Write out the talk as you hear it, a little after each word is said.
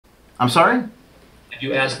I'm sorry? Have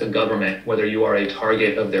you asked the government whether you are a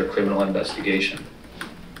target of their criminal investigation?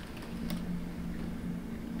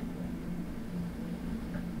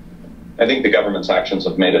 I think the government's actions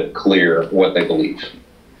have made it clear what they believe.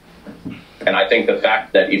 And I think the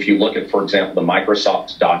fact that if you look at, for example, the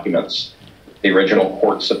Microsoft documents, the original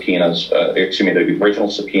court subpoenas, the original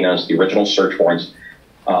subpoenas, the original search warrants,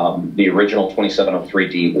 the original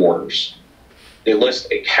 2703D orders, they list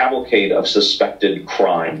a cavalcade of suspected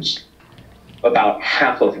crimes, about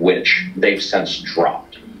half of which they've since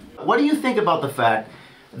dropped. What do you think about the fact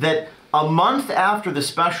that a month after the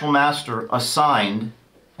special master assigned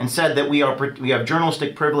and said that we have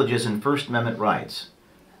journalistic privileges and First Amendment rights,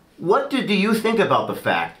 what do you think about the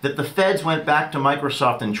fact that the feds went back to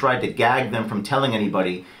Microsoft and tried to gag them from telling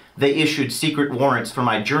anybody they issued secret warrants for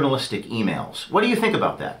my journalistic emails? What do you think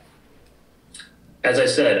about that? As I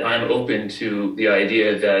said, I'm open to the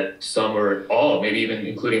idea that some or all, maybe even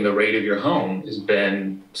including the raid of your home, has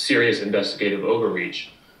been serious investigative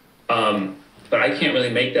overreach. But I can't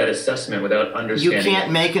really make that assessment without understanding. You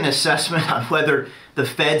can't make an assessment on whether the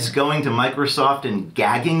feds going to Microsoft and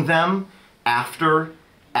gagging them after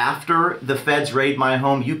the feds raid my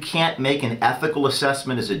home. You can't make an ethical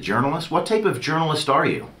assessment as a journalist. What type of journalist are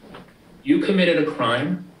you? You committed a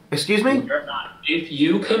crime. Excuse me? If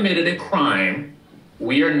you committed a crime,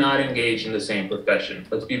 we are not engaged in the same profession.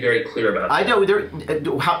 Let's be very clear about that. I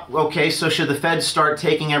don't. Okay, so should the feds start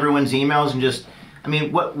taking everyone's emails and just? I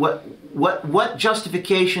mean, what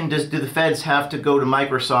justification do the feds have to go to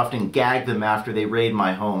Microsoft and gag them after they raid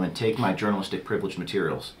my home and take my journalistic privileged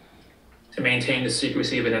materials? To maintain the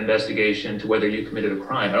secrecy of an investigation to whether you committed a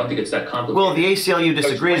crime. I don't think it's that complicated. Well, the ACLU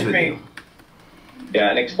disagrees with you. Yeah,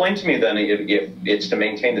 and explain to me then if it's to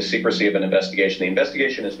maintain the secrecy of an investigation. The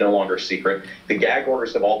investigation is no longer secret. The gag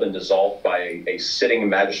orders have all been dissolved by a sitting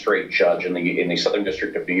magistrate judge in the Southern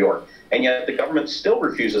District of New York. And yet the government still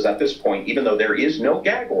refuses at this point, even though there is no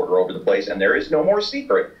gag order over the place and there is no more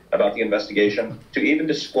secret about the investigation, to even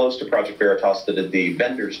disclose to Project Veritas that the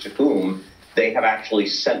vendors to whom they have actually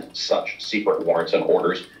sent such secret warrants and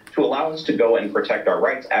orders to allow us to go and protect our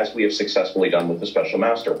rights, as we have successfully done with the special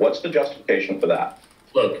master. What's the justification for that?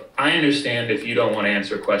 Look, I understand if you don't want to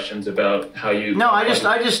answer questions about how you. No, I just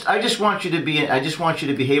want you to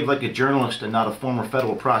behave like a journalist and not a former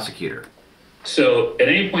federal prosecutor. So, at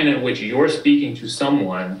any point at which you're speaking to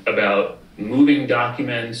someone about moving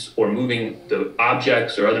documents or moving the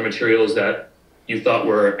objects or other materials that you thought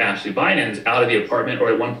were Ashley Biden's out of the apartment,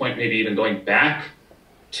 or at one point maybe even going back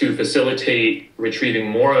to facilitate retrieving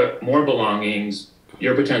more belongings,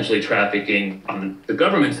 you're potentially trafficking, on the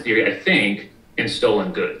government's theory, I think, in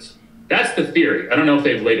stolen goods. That's the theory. I don't know if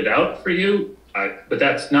they've laid it out for you, but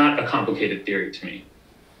that's not a complicated theory to me.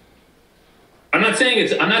 I'm not saying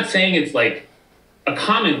it's like a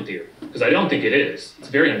common theory, because I don't think it is. It's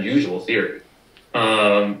a very unusual theory.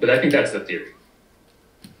 But I think that's the theory.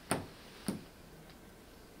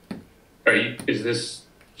 Is this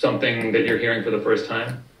something that you're hearing for the first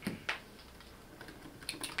time?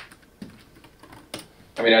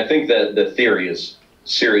 I mean, I think that the theory is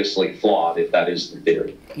seriously flawed, if that is the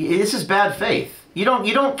theory. This is bad faith. You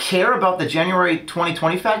don't care about the January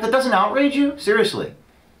 2020 fact? That doesn't outrage you? Seriously.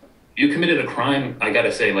 You committed a crime, I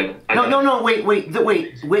gotta say, like...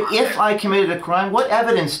 Wait. If I committed a crime, what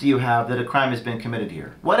evidence do you have that a crime has been committed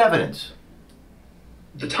here? What evidence?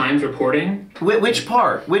 The Times reporting? Which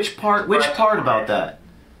part? Which part about that?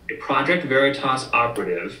 A Project Veritas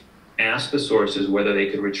operative asked the sources whether they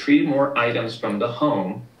could retrieve more items from the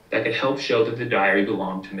home that could help show that the diary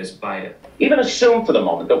belonged to Miss Biden. Even assume for the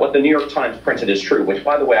moment that what the New York Times printed is true, which,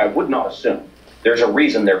 by the way, I would not assume. There's a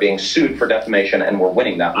reason they're being sued for defamation, and we're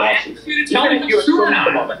winning that lawsuit.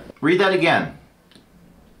 Read that again.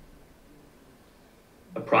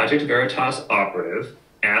 A Project Veritas operative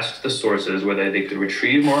asked the sources whether they could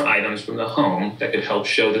retrieve more items from the home that could help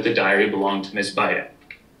show that the diary belonged to Miss Biden.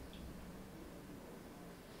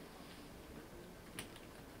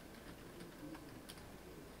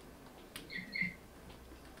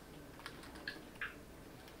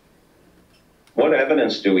 What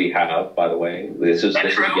evidence do we have, by the way? This is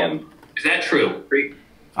again. Is that true?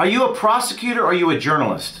 Are you a prosecutor or are you a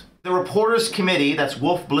journalist? The Reporters Committee, that's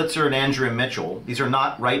Wolf Blitzer and Andrea Mitchell, these are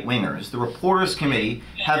not right-wingers. The Reporters Committee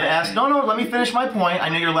have asked, no, let me finish my point. I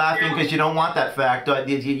know you're laughing because you don't want that fact.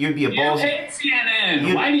 You'd be a ballsy... You hate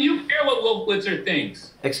CNN. Why do you care what Wolf Blitzer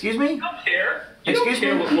thinks? Excuse me? You don't care. You don't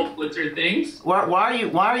care what Wolf Blitzer thinks. Why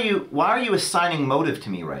are you assigning motive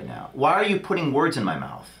to me right now? Why are you putting words in my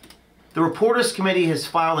mouth? The Reporters Committee has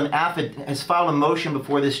filed a motion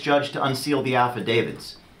before this judge to unseal the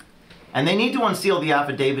affidavits. And they need to unseal the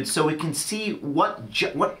affidavit so we can see what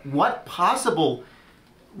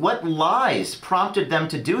lies prompted them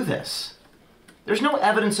to do this. There's no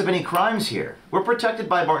evidence of any crimes here. We're protected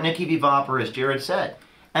by Bartnicki v. Vopper, as Jared said.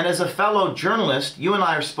 And as a fellow journalist, you and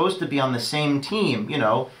I are supposed to be on the same team, you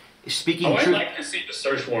know, speaking I'd truth. like to see the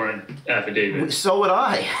search warrant affidavit. So would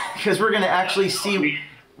I, because we're going to actually see...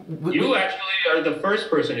 You actually are the first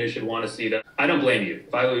person who should want to see them. I don't blame you.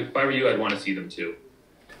 If I were you, I'd want to see them too.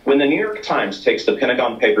 When the New York Times takes the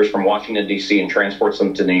Pentagon Papers from Washington, D.C. and transports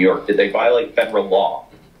them to New York, did they violate federal law?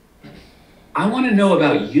 I want to know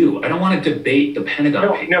about you. I don't want to debate the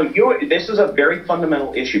Pentagon Papers. No, this is a very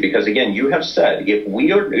fundamental issue because, again, you have said if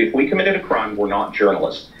we committed a crime, we're not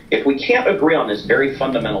journalists. If we can't agree on this very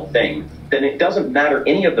fundamental thing, then it doesn't matter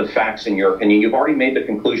any of the facts in your opinion. You've already made the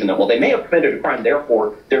conclusion that, well, they may have committed a crime,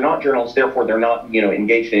 therefore they're not journalists, therefore they're not, you know,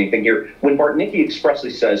 engaged in anything here. When Bartnicki expressly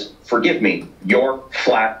says, forgive me, you're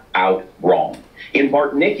flat out wrong. In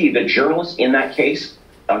Bartnicki, the journalist in that case,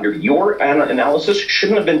 under your analysis,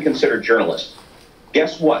 shouldn't have been considered journalists.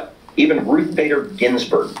 Guess what? Even Ruth Bader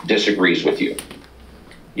Ginsburg disagrees with you.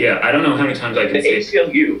 Yeah, I don't know how many times I can say the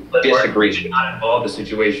ACLU disagrees with you. Not involved a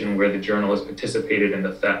situation where the journalist participated in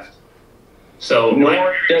the theft. So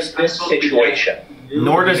nor does this situation.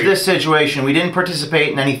 Nor does this situation. We didn't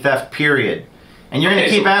participate in any theft, period. And you're going to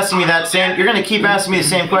keep asking me that same. You're going to keep asking me the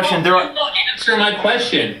same question. There are. Answer my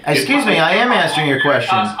question. Excuse me, I am answering your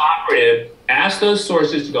question. Operative asked those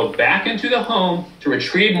sources to go back into the home to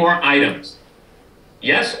retrieve more items.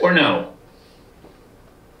 Yes or no?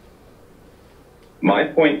 My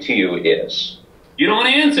point to you is... You don't want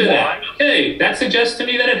to answer that. Okay, that suggests to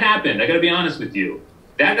me that it happened. I got to be honest with you.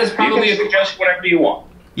 That is probably... You can suggest whatever you want.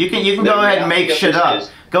 You can go ahead and make shit up.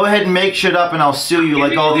 Go ahead and make shit up and I'll sue you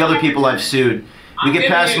like all the other people I've sued. We get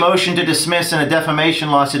past motion to dismiss in a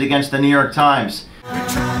defamation lawsuit against the New York Times.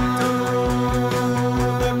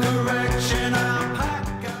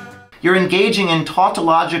 You're engaging in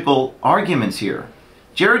tautological arguments here.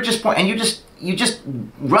 Jared just and you just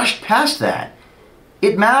rushed past that.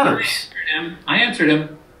 It matters. I answered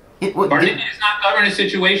him. Bartnicki does not govern a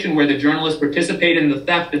situation where the journalist participated in the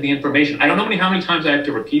theft of the information. I don't know how many times I have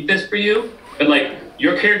to repeat this for you, but like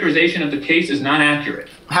your characterization of the case is not accurate.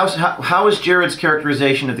 How is Jared's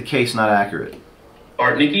characterization of the case not accurate?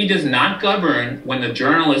 Bartnicki does not govern when the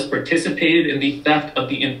journalist participated in the theft of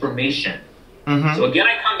the information. Mm-hmm. So again,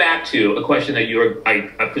 I come back to a question that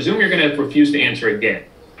I presume you're going to refuse to answer again,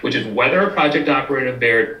 which is whether a Project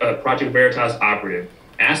Veritas operative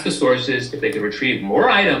asked the sources if they could retrieve more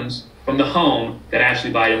items from the home that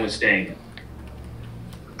Ashley Biden was staying in.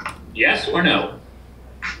 Yes or no?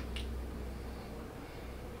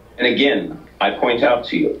 And again, I point out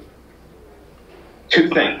to you two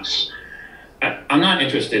things. I'm not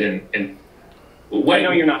interested in I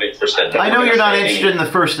know you're not interested. I know you're not interested in the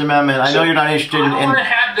First Amendment. I know you're not interested in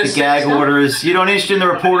the gag orders. You don't interested in the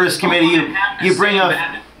Reporters Committee. You bring up.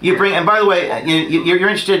 And by the way, you're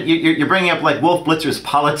interested. You're bringing up like Wolf Blitzer's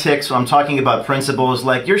politics. So I'm talking about principles.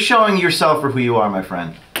 Like you're showing yourself for who you are, my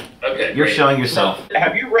friend. Okay. You're showing yourself.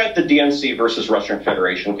 Have you read the DNC versus Russian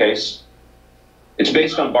Federation case? It's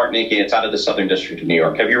based on Bartnicki. It's out of the Southern District of New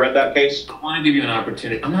York. Have you read that case? I want to give you an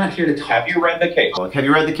opportunity. I'm not here to talk. Have you read the case? Have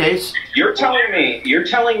you read the case? You're telling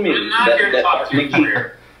me I'm not here to talk to you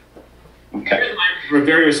here. Okay. Here's my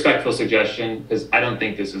very respectful suggestion, because I don't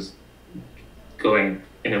think this is going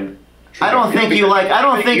in a... I don't think you like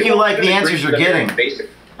the answers you're getting.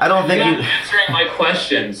 I don't think you're not answering my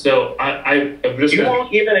question, so I'm just... You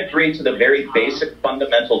won't even agree to the very basic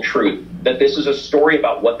fundamental truth that this is a story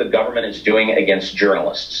about what the government is doing against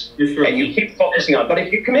journalists. And you keep focusing on, but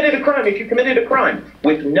if you committed a crime,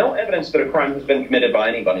 with no evidence that a crime has been committed by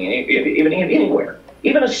anybody, even anywhere,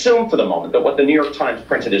 even assume for the moment that what the New York Times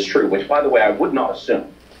printed is true, which, by the way, I would not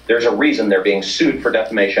assume. There's a reason they're being sued for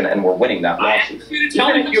defamation and we're winning that lawsuit.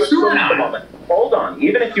 Hold on,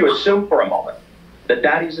 even if you assume for a moment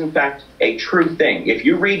that is in fact a true thing. If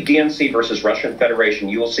you read DNC versus Russian Federation,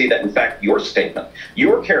 you will see that in fact your statement,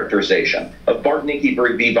 your characterization of Bartnicki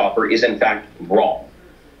v. Vopper is in fact wrong.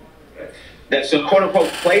 That so quote unquote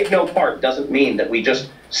played no part doesn't mean that we just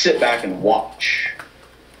sit back and watch.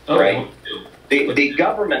 Right? The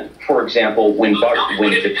government, for example, when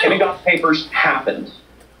the Pentagon Papers happened,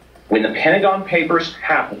 the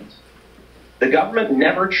government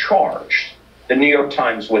never charged the New York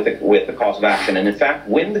Times with the cause of action. And in fact,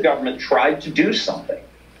 when the government tried to do something,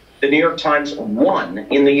 the New York Times won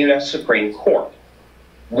in the U.S. Supreme Court.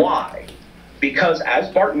 Why? Because as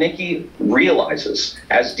Bartnicki realizes,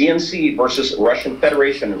 as DNC versus Russian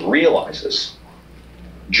Federation realizes,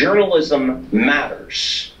 journalism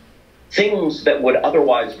matters. things that would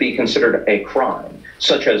otherwise be considered a crime,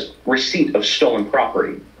 such as receipt of stolen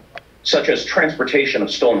property, such as transportation of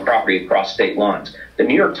stolen property across state lines. The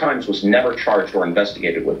New York Times was never charged or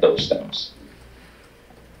investigated with those things.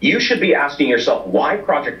 You should be asking yourself, why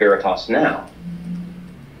Project Veritas now?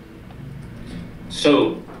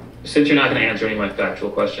 So, since you're not going to answer any of my factual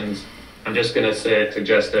questions, I'm just going to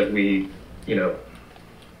suggest that we,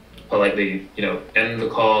 politely, end the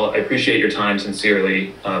call. I appreciate your time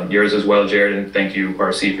sincerely, yours as well, Jared, and thank you,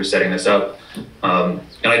 RC, for setting this up. And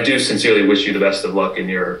I do sincerely wish you the best of luck in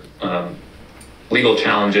your legal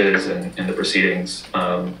challenges and the proceedings.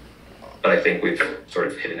 But I think we've sort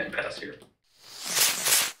of hit an impasse here.